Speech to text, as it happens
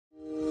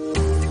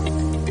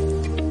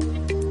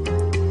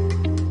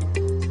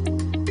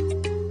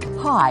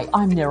Hi,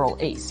 I'm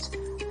Neryl East.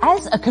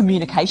 As a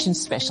communications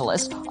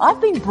specialist,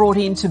 I've been brought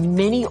into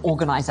many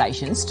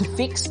organisations to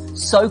fix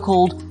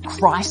so-called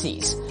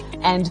crises.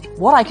 And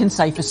what I can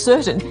say for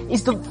certain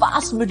is the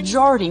vast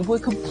majority were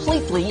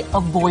completely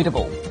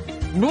avoidable.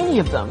 Many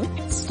of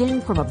them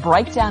stem from a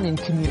breakdown in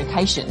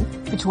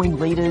communication between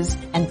leaders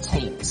and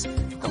teams.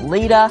 The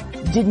leader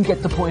didn't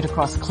get the point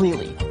across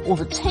clearly, or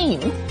the team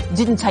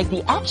didn't take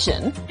the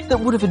action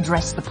that would have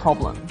addressed the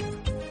problem.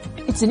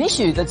 It's an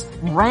issue that's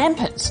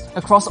rampant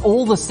across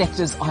all the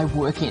sectors I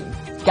work in: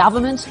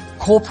 government,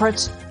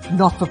 corporate,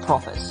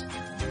 not-for-profit.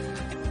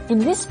 In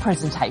this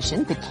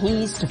presentation, The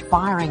Keys to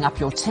Firing Up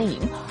Your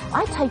Team,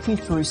 I take you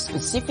through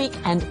specific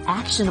and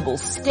actionable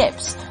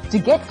steps to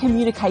get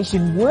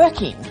communication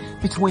working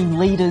between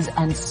leaders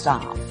and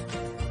staff.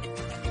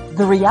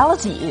 The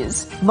reality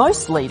is,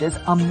 most leaders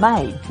are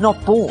made,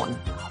 not born.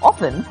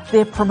 Often,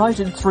 they're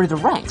promoted through the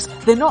ranks.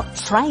 They're not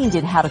trained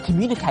in how to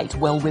communicate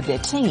well with their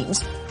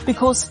teams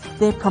because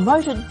they're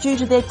promoted due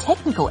to their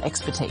technical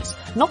expertise,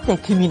 not their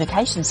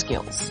communication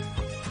skills.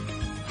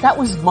 That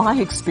was my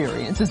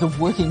experience as a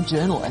working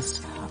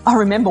journalist. I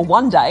remember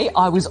one day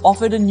I was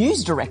offered a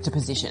news director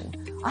position.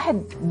 I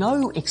had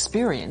no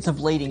experience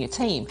of leading a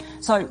team,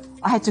 so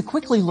I had to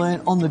quickly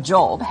learn on the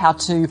job how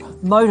to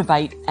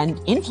motivate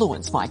and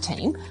influence my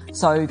team.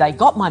 So they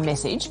got my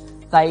message,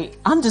 they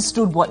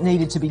understood what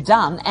needed to be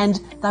done, and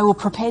they were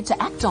prepared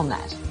to act on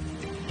that.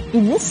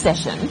 In this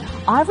session,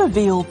 I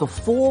reveal the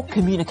 4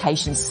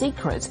 communication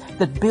secrets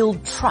that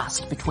build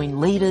trust between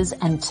leaders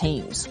and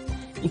teams.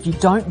 If you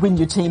don't win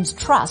your team's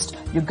trust,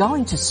 you're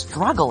going to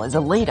struggle as a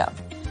leader.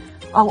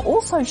 I'll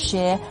also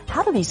share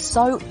how to be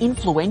so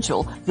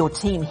influential your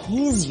team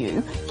hears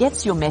you,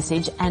 gets your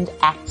message, and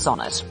acts on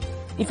it.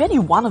 If any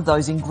one of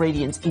those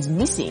ingredients is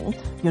missing,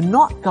 you're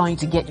not going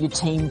to get your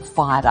team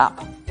fired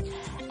up.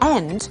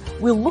 And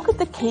we'll look at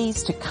the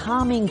keys to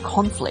calming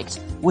conflict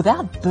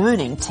without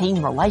burning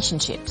team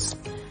relationships.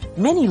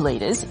 Many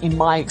leaders, in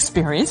my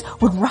experience,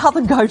 would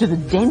rather go to the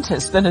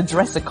dentist than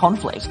address a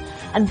conflict,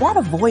 and that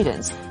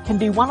avoidance can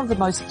be one of the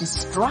most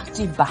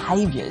destructive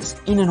behaviours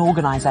in an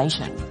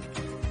organisation.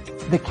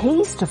 The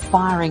Keys to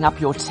Firing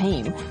Up Your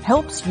Team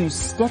helps you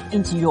step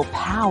into your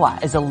power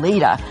as a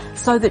leader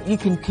so that you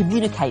can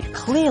communicate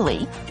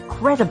clearly,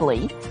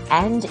 credibly,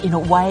 and in a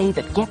way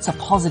that gets a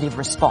positive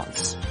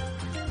response.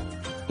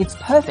 It's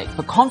perfect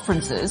for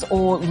conferences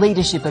or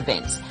leadership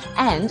events,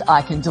 and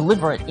I can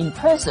deliver it in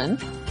person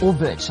or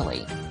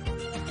virtually.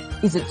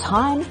 Is it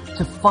time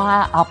to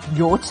fire up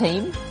your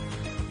team?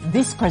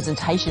 This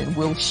presentation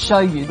will show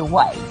you the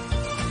way.